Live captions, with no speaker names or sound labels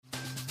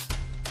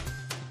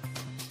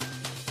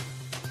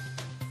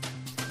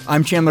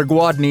I'm Chandler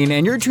Guadagnin,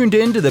 and you're tuned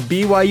in to the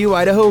BYU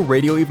Idaho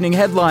Radio Evening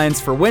Headlines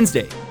for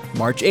Wednesday,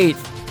 March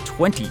 8th,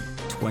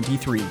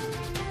 2023.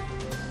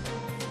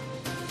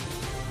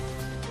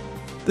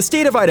 The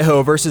state of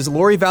Idaho versus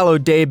Lori Vallow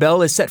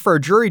Daybell is set for a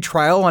jury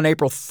trial on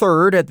April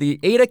 3rd at the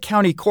Ada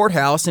County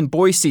Courthouse in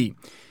Boise.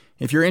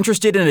 If you're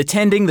interested in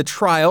attending the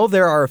trial,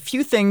 there are a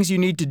few things you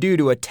need to do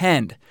to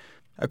attend.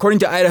 According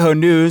to Idaho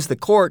News, the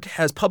court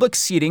has public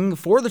seating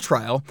for the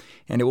trial,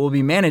 and it will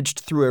be managed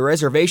through a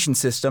reservation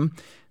system.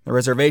 The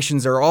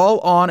reservations are all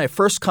on a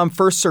first-come,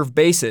 first-served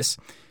basis.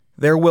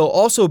 There will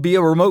also be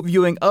a remote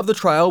viewing of the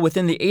trial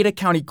within the Ada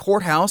County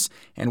Courthouse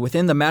and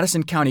within the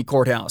Madison County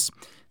Courthouse.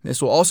 This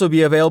will also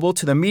be available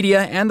to the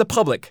media and the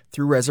public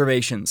through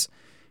reservations.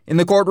 In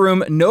the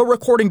courtroom, no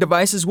recording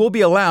devices will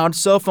be allowed,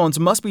 cell phones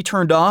must be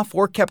turned off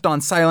or kept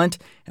on silent,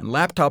 and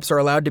laptops are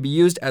allowed to be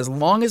used as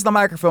long as the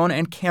microphone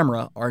and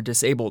camera are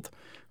disabled.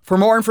 For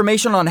more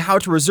information on how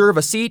to reserve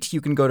a seat, you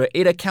can go to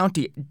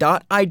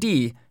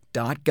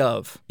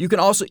adacounty.id.gov. You can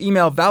also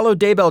email Vallow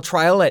Daybell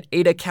Trial at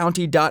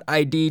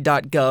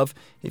adacounty.id.gov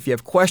if you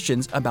have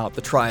questions about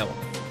the trial.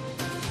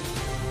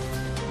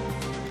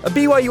 A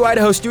BYU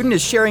Idaho student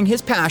is sharing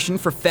his passion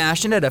for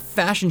fashion at a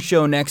fashion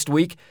show next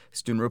week.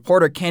 Student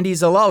reporter Candy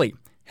Zalali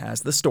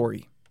has the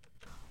story.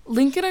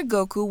 Lincoln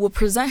Agoku will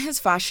present his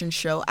fashion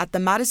show at the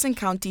Madison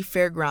County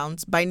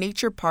Fairgrounds by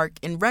Nature Park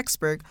in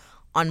Rexburg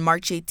on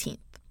March 18th.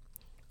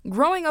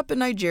 Growing up in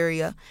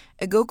Nigeria,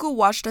 Agoku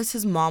watched as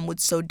his mom would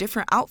sew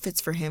different outfits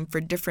for him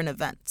for different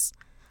events.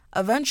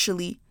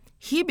 Eventually,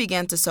 he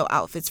began to sew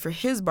outfits for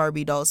his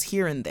Barbie dolls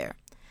here and there.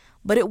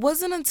 But it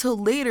wasn't until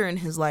later in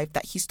his life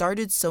that he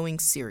started sewing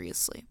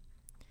seriously.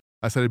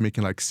 I started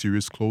making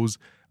serious clothes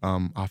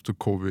after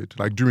COVID,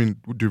 during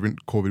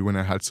COVID when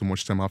I had so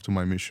much time after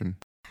my mission.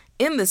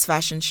 In this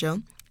fashion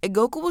show,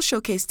 Agoku will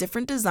showcase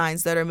different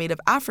designs that are made of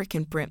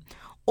African print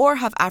or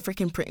have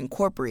African print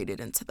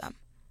incorporated into them.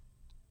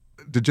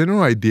 The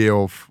general idea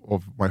of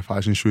my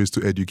fashion show is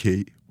to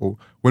educate.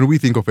 When we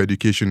think of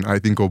education, I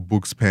think of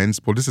books, pens,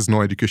 but this is not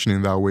education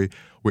in that way.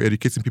 We're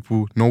educating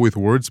people not with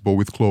words, but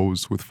with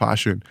clothes, with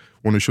fashion.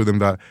 We want to show them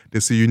that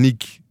there's a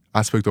unique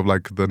aspect of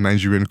the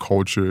Nigerian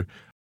culture.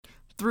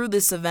 Through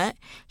this event,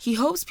 he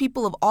hopes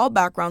people of all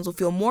backgrounds will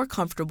feel more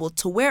comfortable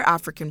to wear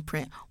African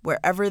print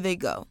wherever they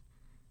go.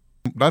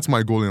 That's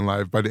my goal in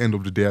life. By the end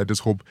of the day, I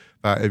just hope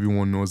that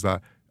everyone knows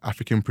that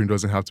African print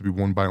doesn't have to be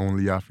worn by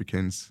only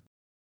Africans.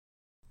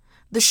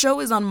 The show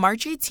is on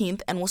March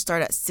 18th and will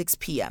start at 6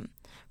 p.m.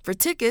 For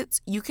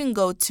tickets, you can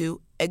go to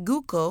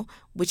Eguko,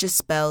 which is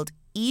spelled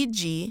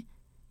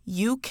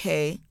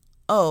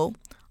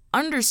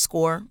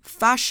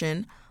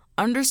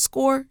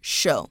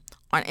EGUKO_fashion_show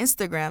on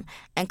Instagram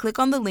and click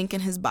on the link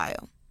in his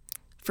bio.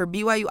 For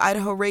BYU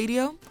Idaho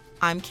Radio,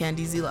 I'm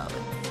Candy Zalali.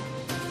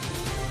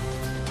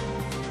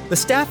 The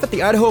staff at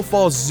the Idaho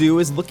Falls Zoo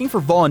is looking for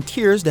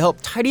volunteers to help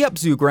tidy up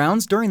zoo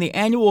grounds during the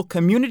annual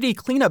Community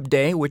Cleanup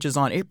Day, which is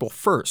on April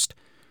 1st.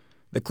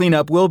 The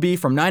cleanup will be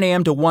from 9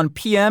 a.m. to 1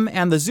 p.m.,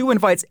 and the zoo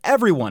invites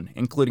everyone,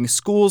 including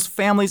schools,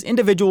 families,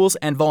 individuals,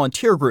 and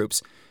volunteer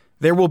groups.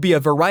 There will be a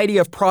variety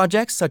of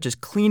projects such as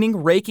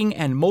cleaning, raking,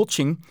 and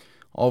mulching.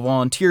 All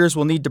volunteers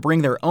will need to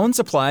bring their own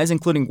supplies,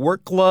 including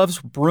work gloves,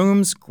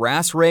 brooms,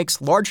 grass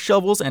rakes, large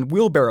shovels, and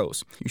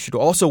wheelbarrows. You should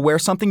also wear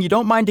something you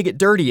don't mind to get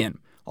dirty in.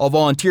 All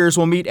volunteers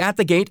will meet at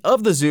the gate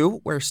of the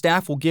zoo, where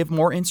staff will give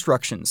more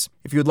instructions.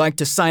 If you'd like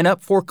to sign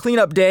up for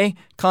Cleanup Day,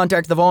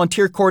 contact the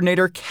volunteer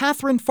coordinator,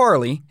 Catherine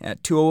Farley,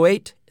 at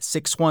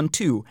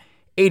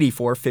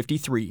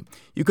 208-612-8453.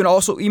 You can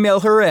also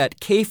email her at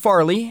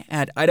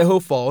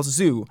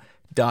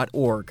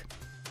kfarley@idahofallszoo.org.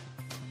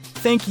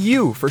 Thank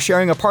you for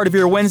sharing a part of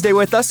your Wednesday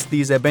with us.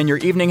 These have been your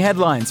evening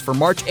headlines for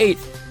March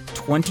 8th,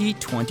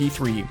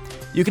 2023.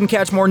 You can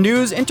catch more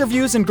news,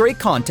 interviews, and great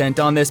content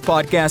on this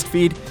podcast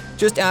feed.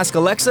 Just ask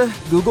Alexa,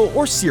 Google,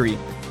 or Siri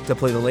to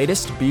play the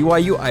latest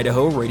BYU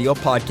Idaho radio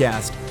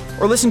podcast.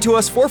 Or listen to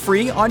us for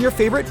free on your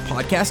favorite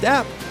podcast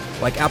app,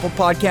 like Apple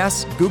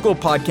Podcasts, Google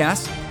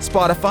Podcasts,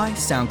 Spotify,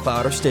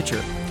 SoundCloud, or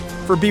Stitcher.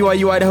 For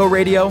BYU Idaho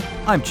Radio,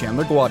 I'm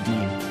Chandler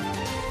Guadagnin.